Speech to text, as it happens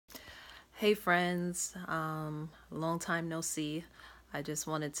Hey friends, long time no see. I just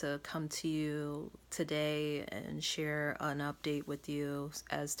wanted to come to you today and share an update with you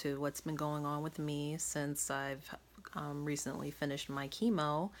as to what's been going on with me since I've recently finished my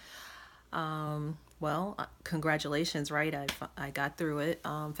chemo. Congratulations, right? I got through it.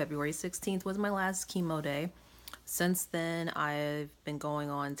 February 16th was my last chemo day. Since then, I've been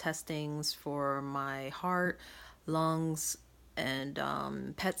going on testings for my heart, lungs, and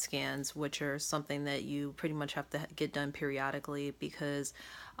PET scans, which are something that you pretty much have to get done periodically because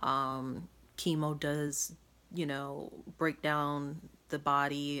chemo does, break down the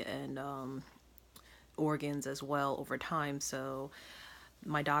body and organs as well over time. So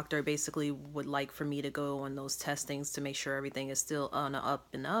my doctor basically would like for me to go on those testings to make sure everything is still on a up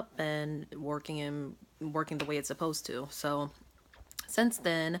and up and working the way it's supposed to. So since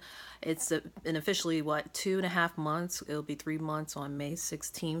then, it's been officially 2.5 months. It'll be 3 months on May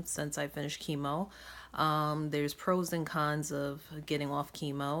 16th since I finished chemo. There's pros and cons of getting off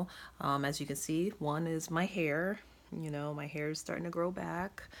chemo. As you can see, one is my hair. My hair is starting to grow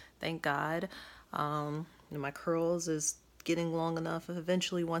back, thank God. My curls is getting long enough.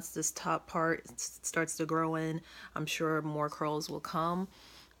 Eventually, once this top part starts to grow in, I'm sure more curls will come.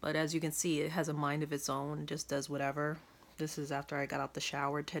 But as you can see, it has a mind of its own, just does whatever. This is after I got out the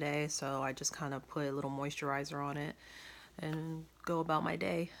shower today, so I just kind of put a little moisturizer on it and go about my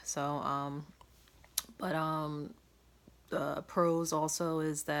day. But the pros also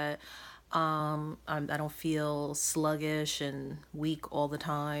is that I don't feel sluggish and weak all the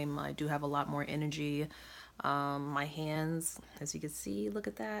time. I do have a lot more energy. My hands, as you can see, look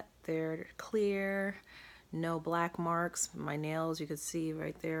at that. They're clear, no black marks. My nails, you can see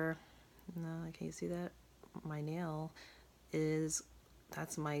right there. No, can you see that? My nail is,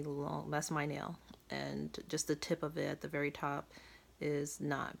 that's my nail. And just the tip of it at the very top is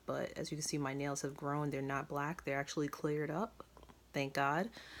not. But as you can see, my nails have grown. They're not black. They're actually cleared up. Thank God.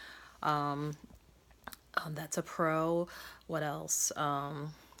 That's a pro. What else?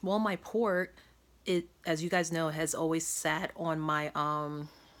 My port, it, as you guys know, has always sat on my on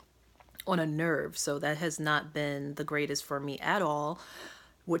a nerve, so that has not been the greatest for me at all,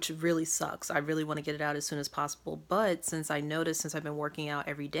 which really sucks. I really want to get it out as soon as possible, but since I've been working out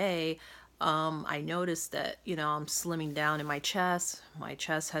every day, I noticed that I'm slimming down in my chest. My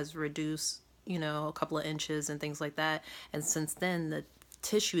chest has reduced, a couple of inches and things like that, and since then the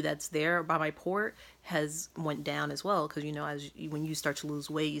tissue that's there by my port has went down as well, because when you start to lose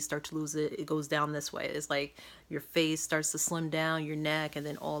weight, you start to lose it goes down this way. It's like your face starts to slim down, your neck, and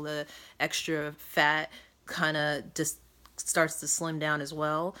then all the extra fat kind of just starts to slim down as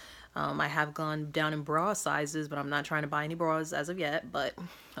well. I have gone down in bra sizes, but I'm not trying to buy any bras as of yet, but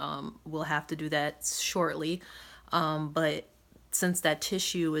we'll have to do that shortly. But since that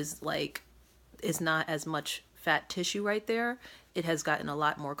tissue is not as much fat tissue right there, it has gotten a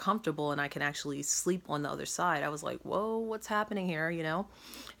lot more comfortable and I can actually sleep on the other side. I was like, whoa, what's happening here?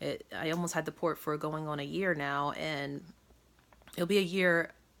 I almost had the port for going on a year now, and it'll be a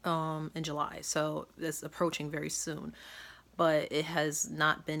year in July. So it's approaching very soon. But it has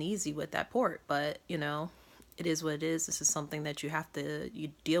not been easy with that port. But, it is what it is. This is something that you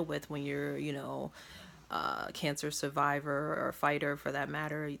deal with when you're, cancer survivor or fighter for that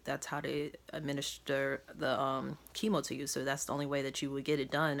matter. That's how they administer the chemo to you. So that's the only way that you would get it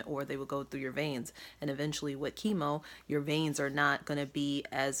done, or they would go through your veins. And eventually with chemo, your veins are not going to be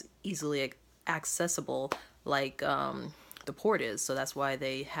as easily accessible like the port is. So that's why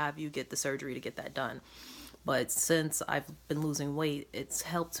they have you get the surgery to get that done. But since I've been losing weight, it's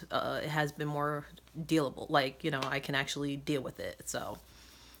helped. It has been more dealable. I can actually deal with it. So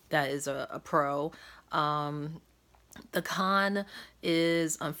that is a pro. The con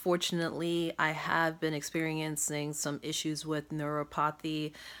is, unfortunately, I have been experiencing some issues with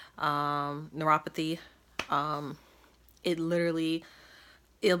neuropathy. It literally,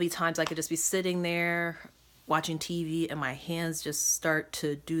 it'll be times I could just be sitting there watching TV and my hands just start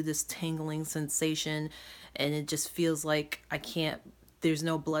to do this tingling sensation, and it just feels like there's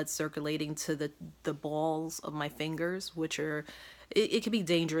no blood circulating to the balls of my fingers, which are, it can be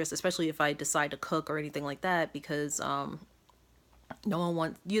dangerous, especially if I decide to cook or anything like that, because you don't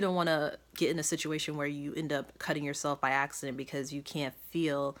want to get in a situation where you end up cutting yourself by accident because you can't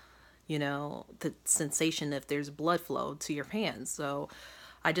feel, the sensation if there's blood flow to your hands. So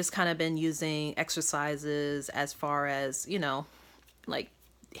I just kind of been using exercises as far as, like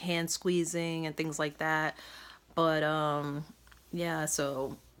hand squeezing and things like that. But yeah,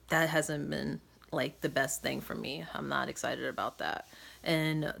 so that hasn't been like the best thing for me. I'm not excited about that.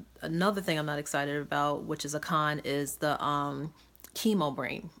 And another thing I'm not excited about, which is a con, is the chemo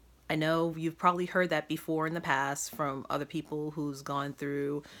brain. I know you've probably heard that before in the past from other people who's gone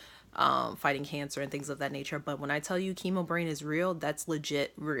through fighting cancer and things of that nature. But when I tell you chemo brain is real, that's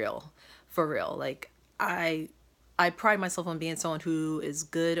legit real, for real. Like I pride myself on being someone who is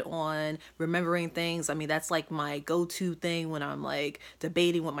good on remembering things. I mean, that's like my go-to thing when I'm like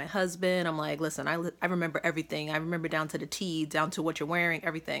debating with my husband. I'm like, listen, I remember everything. I remember down to the T, down to what you're wearing,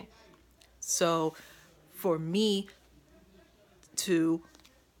 everything. So for me to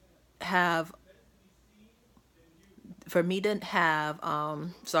have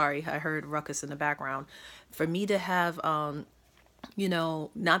sorry, I heard ruckus in the background. For me to have not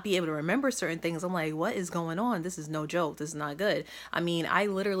be able to remember certain things, I'm like, what is going on? This is no joke. This is not good. I mean, I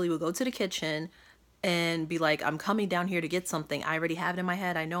literally would go to the kitchen and be like, I'm coming down here to get something. I already have it in my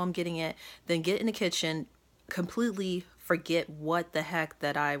head. I know I'm getting it. Then get in the kitchen, completely forget what the heck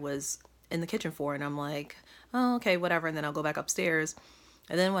that I was in the kitchen for. And I'm like, oh, okay, whatever. And then I'll go back upstairs.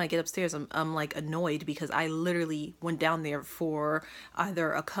 And then when I get upstairs, I'm like annoyed because I literally went down there for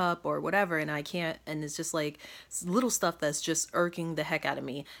either a cup or whatever, and I can't. And it's just like little stuff that's just irking the heck out of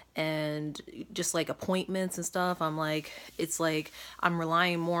me. And just like appointments and stuff, I'm like, it's like I'm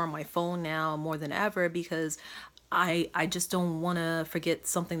relying more on my phone now more than ever because I just don't want to forget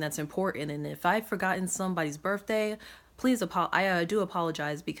something that's important. And if I've forgotten somebody's birthday, please I do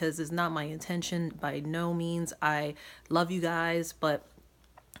apologize because it's not my intention by no means. I love you guys, but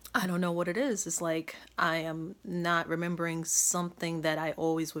I don't know what it is. It's like I am not remembering something that I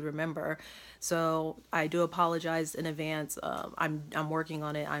always would remember. So I do apologize in advance. I'm working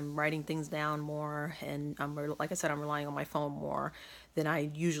on it. I'm writing things down more, and like I said, I'm relying on my phone more than I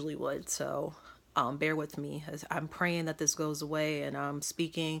usually would. So bear with me. I'm praying that this goes away, and I'm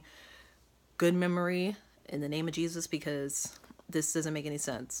speaking good memory in the name of Jesus because this doesn't make any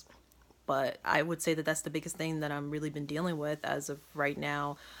sense. But I would say that that's the biggest thing that I'm really been dealing with as of right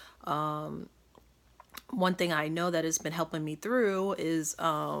now. One thing I know that has been helping me through is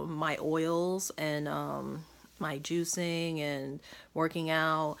my oils and my juicing and working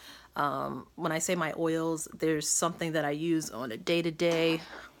out. When I say my oils, there's something that I use on a day-to-day,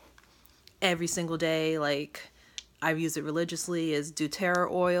 every single day. Like I've used it religiously is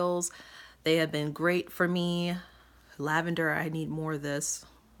doTERRA oils. They have been great for me. Lavender, I need more of this.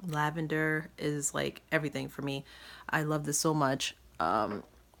 Lavender is like everything for me. I love this so much.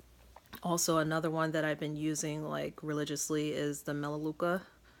 Also, another one that I've been using like religiously is the Melaleuca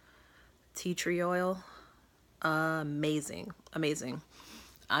tea tree oil. Amazing, amazing.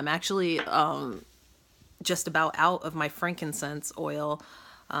 I'm actually just about out of my frankincense oil.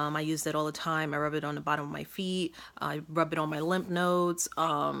 I use it all the time. I rub it on the bottom of my feet. I rub it on my lymph nodes.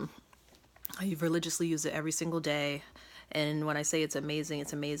 I religiously use it every single day. And when I say it's amazing,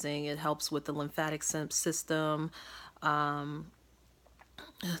 it's amazing. It helps with the lymphatic system.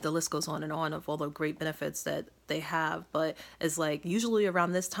 The list goes on and on of all the great benefits that they have. But it's like usually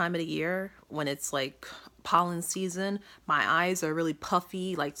around this time of the year when it's like pollen season, my eyes are really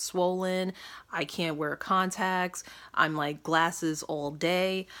puffy, like swollen. I can't wear contacts. I'm like glasses all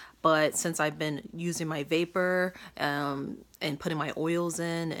day. But since I've been using my vapor and putting my oils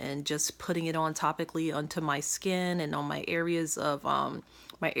in and just putting it on topically onto my skin and on my areas of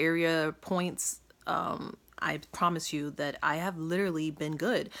my area points, I promise you that I have literally been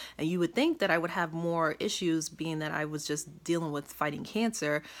good. And you would think that I would have more issues being that I was just dealing with fighting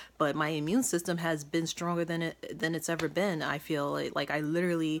cancer, but my immune system has been stronger than it's ever been. I feel like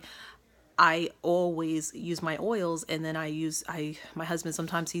I always use my oils, and then my husband,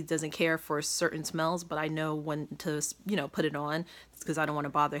 sometimes he doesn't care for certain smells, but I know when to, put it on because I don't want to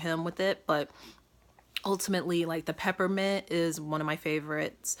bother him with it. But ultimately, like the peppermint is one of my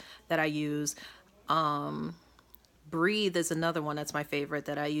favorites that I use. Breathe is another one that's my favorite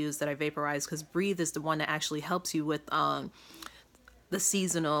that I use, that I vaporize, because Breathe is the one that actually helps you with the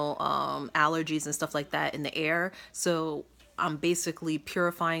seasonal allergies and stuff like that in the air. So I'm basically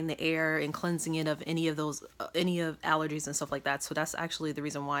purifying the air and cleansing it of any of allergies and stuff like that. So that's actually the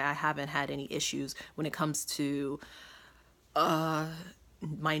reason why I haven't had any issues when it comes to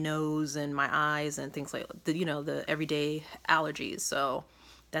my nose and my eyes and things like the everyday allergies. So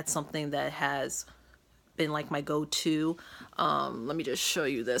that's something that has been like my go-to. Let me just show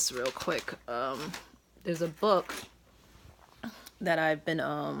you this real quick. There's a book that I've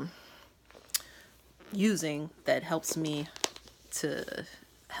been using that helps me to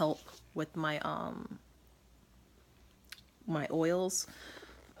help with my my oils.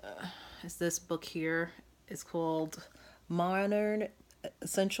 It's this book here. It's called Modern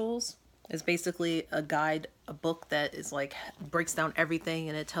Essentials. It's basically a guide a book that is like breaks down everything,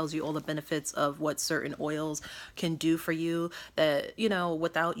 and it tells you all the benefits of what certain oils can do for you, that, you know,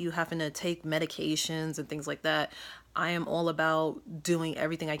 without you having to take medications and things like that. I am all about doing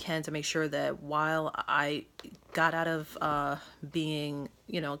everything I can to make sure that while I got out of being,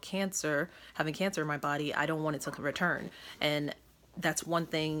 you know, having cancer in my body, I don't want it to return. And that's one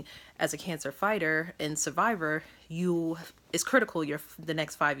thing as a cancer fighter and survivor, you is critical the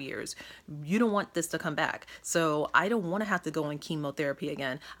next 5 years. You don't want this to come back. So I don't want to have to go on chemotherapy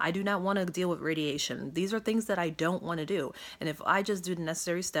again. I do not want to deal with radiation. These are things that I don't want to do. And if I just do the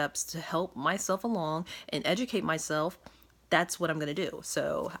necessary steps to help myself along and educate myself, that's what I'm going to do.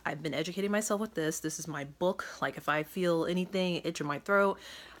 So I've been educating myself with this. This is my book. Like if I feel anything itch in my throat,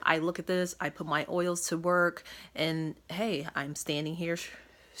 I look at this, I put my oils to work, and hey, I'm standing here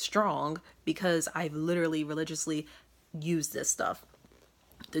strong because I've literally religiously used this stuff.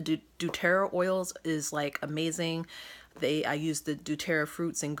 The doTERRA oils is like amazing. I use the doTERRA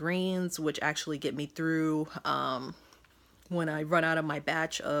fruits and greens, which actually get me through when I run out of my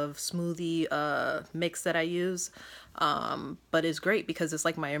batch of smoothie mix that I use. But it's great because it's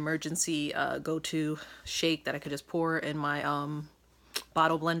like my emergency go-to shake that I could just pour in my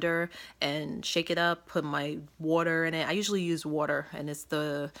bottle blender and shake it up, put my water in it. I usually use water, and it's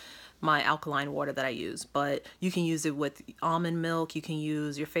my alkaline water that I use, but you can use it with almond milk. You can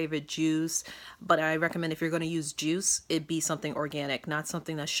use your favorite juice, but I recommend if you're going to use juice, it be something organic, not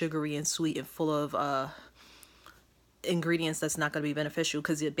something that's sugary and sweet and full of ingredients that's not going to be beneficial,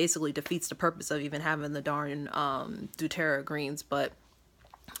 because it basically defeats the purpose of even having the darn doTERRA greens. But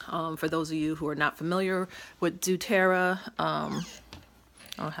for those of you who are not familiar with doTERRA,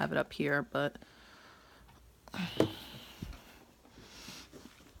 I don't have it up here, but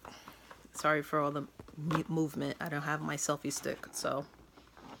sorry for all the movement. I don't have my selfie stick, so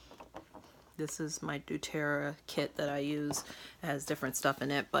this is my doTERRA kit that I use. It has different stuff in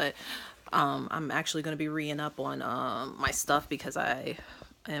it, but I'm actually going to be re-ing up on my stuff because I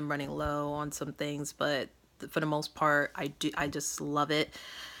am running low on some things, but for the most part, I just love it.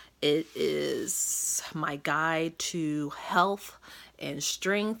 It is my guide to health and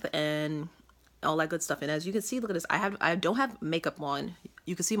strength and all that good stuff. And as you can see, look at this. I don't have makeup on.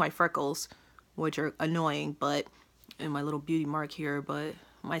 You can see my freckles, which are annoying, but and my little beauty mark here, but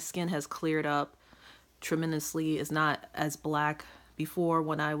my skin has cleared up tremendously. It's not as black before.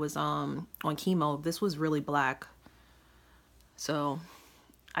 When I was on chemo, this was really black. So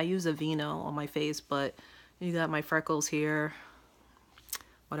I use Aveeno on my face, but you got my freckles here.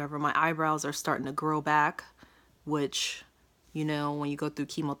 Whatever, my eyebrows are starting to grow back, which, you know, when you go through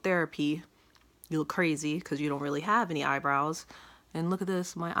chemotherapy, you look crazy because you don't really have any eyebrows. And look at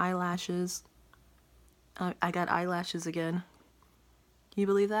this, my eyelashes. I got eyelashes again. Can you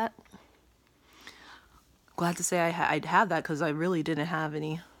believe that? Glad to say I'd have that because I really didn't have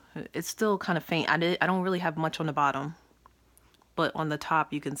any. It's still kind of faint. I don't really have much on the bottom, but on the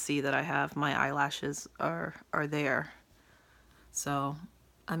top you can see that I have my eyelashes are there. So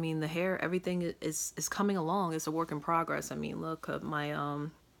I mean, the hair, everything is coming along. It's a work in progress. I mean, look, my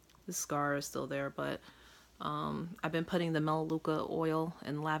the scar is still there, but I've been putting the Melaleuca oil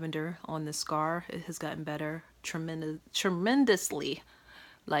and lavender on the scar. It has gotten better tremendously.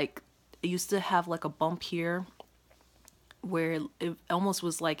 Like, it used to have like a bump here where it almost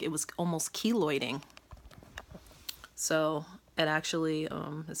was like it was almost keloiding. So it actually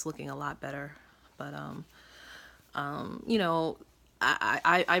is looking a lot better. But you know,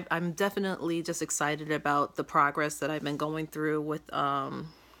 I'm definitely just excited about the progress that I've been going through with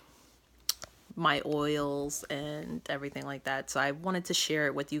my oils and everything like that. So I wanted to share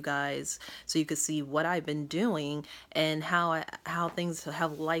it with you guys so you could see what I've been doing and how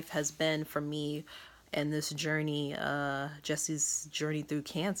life has been for me and this journey, Jesse's journey through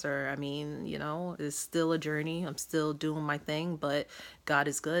cancer. I mean, you know, it's still a journey. I'm still doing my thing, but God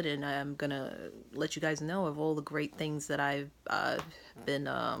is good, and I'm gonna let you guys know of all the great things that I've been,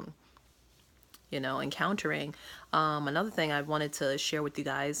 you know, encountering. Another thing I wanted to share with you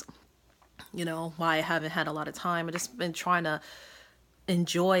guys, you know, why I haven't had a lot of time. I've just been trying to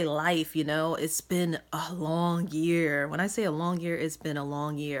enjoy life, you know. It's been a long year. When I say a long year, it's been a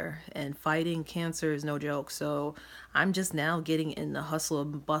long year, and fighting cancer is no joke. So I'm just now getting in the hustle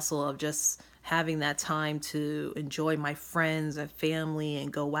and bustle of just having that time to enjoy my friends and family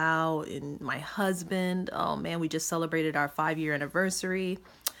and go out, and my husband. Oh man, we just celebrated our 5-year anniversary.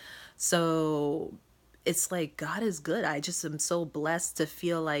 So it's like, God is good. I just am so blessed to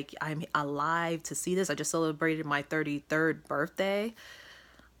feel like I'm alive to see this. I just celebrated my 33rd birthday.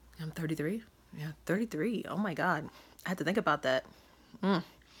 I'm 33. Yeah, 33. Oh my God. I had to think about that.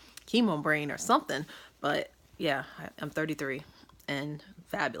 Chemo brain or something. But Yeah, I'm 33 and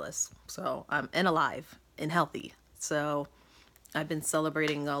fabulous. So I'm and alive and healthy. So I've been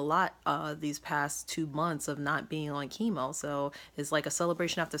celebrating a lot these past 2 months of not being on chemo. So it's like a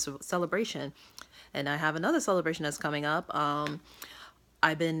celebration after celebration. And I have another celebration that's coming up.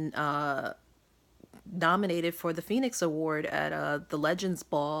 I've been nominated for the Phoenix Award at the Legends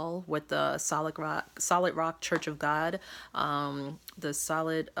Ball with the Solid Rock Church of God, the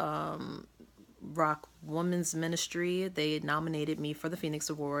Solid Rock Women's Ministry. They nominated me for the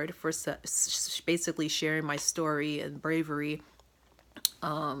Phoenix Award for basically sharing my story and bravery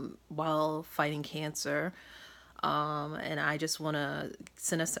while fighting cancer. And I just want to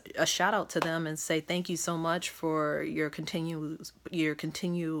send a shout out to them and say thank you so much for your continued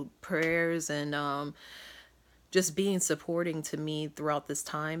prayers and just being supporting to me throughout this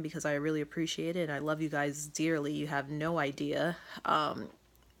time, because I really appreciate it. I love you guys dearly. You have no idea.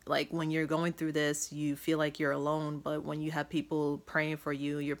 Like when you're going through this, you feel like you're alone, but when you have people praying for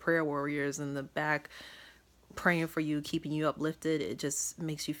you, your prayer warriors in the back praying for you, keeping you uplifted, it just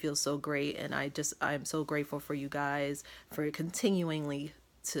makes you feel so great. And I'm so grateful for you guys for continually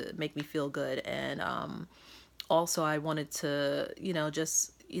to make me feel good. And also I wanted to,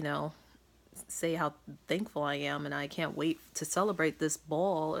 just, say how thankful I am, and I can't wait to celebrate this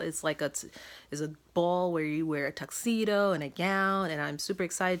ball. It's like it's a ball where you wear a tuxedo and a gown, and I'm super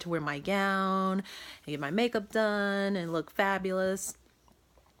excited to wear my gown and get my makeup done and look fabulous.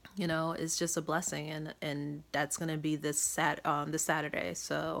 It's just a blessing, and that's gonna be this Saturday.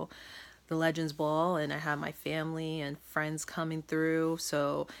 So the Legends Ball, and I have my family and friends coming through.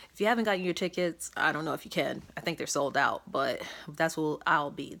 So if you haven't gotten your tickets, I don't know if you can. I think they're sold out, but that's what I'll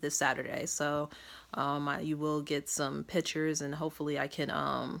be this Saturday. So you will get some pictures, and hopefully I can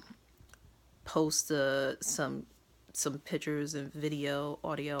post some pictures and video,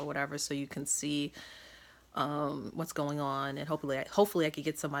 audio, whatever, so you can see what's going on, and hopefully I could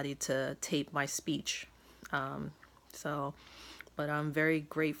get somebody to tape my speech. So, but I'm very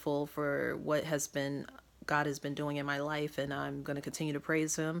grateful for what God has been doing in my life, and I'm going to continue to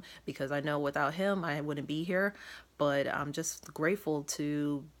praise him, because I know without him I wouldn't be here. But I'm just grateful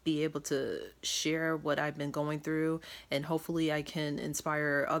to be able to share what I've been going through, and hopefully I can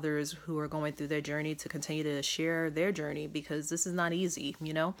inspire others who are going through their journey to continue to share their journey, because this is not easy.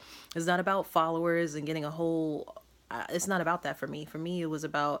 It's not about followers and getting a whole it's not about that for me. For me, it was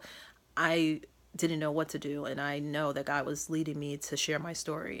about, I didn't know what to do, and I know that God was leading me to share my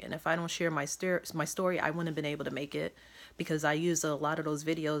story. And if I don't share my story, I wouldn't have been able to make it, because I used a lot of those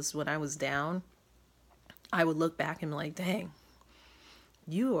videos when I was down. I would look back and be like, dang,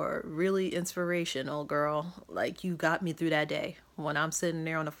 you are really inspirational, girl. Like, you got me through that day when I'm sitting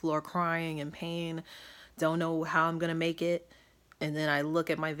there on the floor crying in pain, don't know how I'm gonna make it. And then I look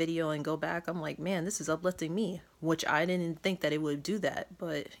at my video and go back, I'm like, man, this is uplifting me, which I didn't think that it would do that.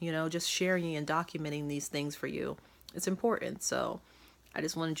 But, just sharing and documenting these things for you, it's important. So I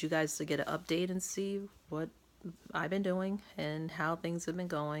just wanted you guys to get an update and see what I've been doing and how things have been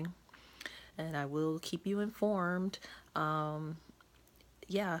going. And I will keep you informed.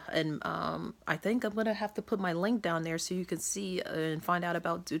 Yeah, and I think I'm gonna have to put my link down there so you can see and find out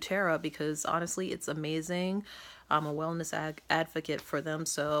about doTERRA, because honestly, it's amazing. I'm a wellness advocate for them,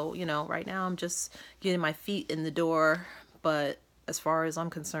 so right now I'm just getting my feet in the door. But as far as I'm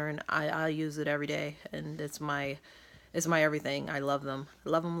concerned, I use it every day, and it's my everything. I love them,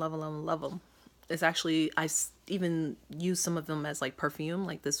 love them, love them, love them, love them. It's actually, even use some of them as like perfume,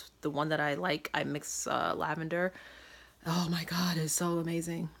 like the one that I like. I mix lavender. Oh my God, it's so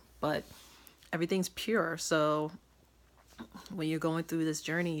amazing. But everything's pure. So when you're going through this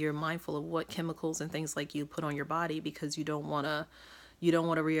journey, you're mindful of what chemicals and things like you put on your body, because you don't want a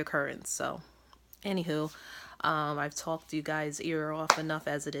reoccurrence. So anywho, I've talked you guys ear off enough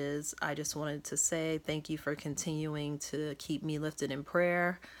as it is. I just wanted to say thank you for continuing to keep me lifted in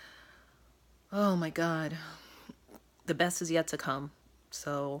prayer. Oh my God, the best is yet to come.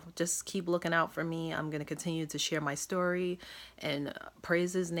 So just keep looking out for me. I'm going to continue to share my story and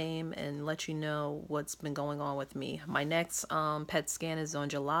praise his name and let you know what's been going on with me. My next PET scan is on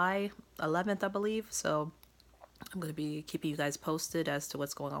July 11th, I believe. So I'm going to be keeping you guys posted as to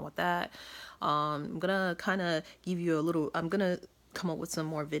what's going on with that. I'm going to kind of give you I'm going to come up with some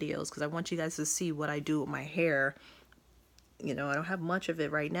more videos, because I want you guys to see what I do with my hair. I don't have much of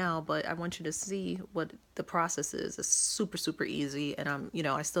it right now, but I want you to see what the process is. It's super, super easy. And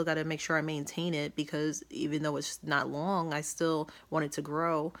I still got to make sure I maintain it, because even though it's not long, I still want it to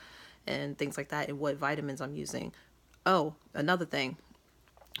grow and things like that, and what vitamins I'm using. Oh, another thing.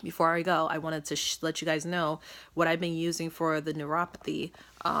 Before I go, I wanted to let you guys know what I've been using for the neuropathy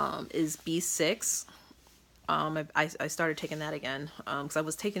is B6. I started taking that again because I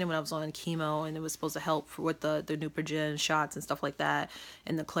was taking it when I was on chemo, and it was supposed to help with the Neupogen shots and stuff like that,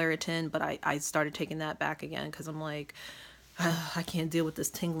 and the Claritin. But I started taking that back again because I'm like, I can't deal with this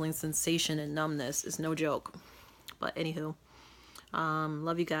tingling sensation and numbness. It's no joke. But anywho,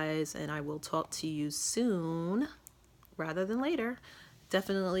 love you guys, and I will talk to you soon rather than later.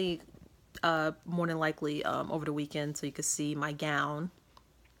 Definitely, more than likely, over the weekend, so you can see my gown.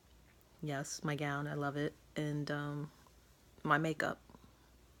 Yes, my gown. I love it. And my makeup.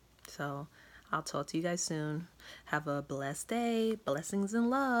 So I'll talk to you guys soon. Have a blessed day. Blessings and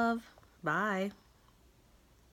love. Bye.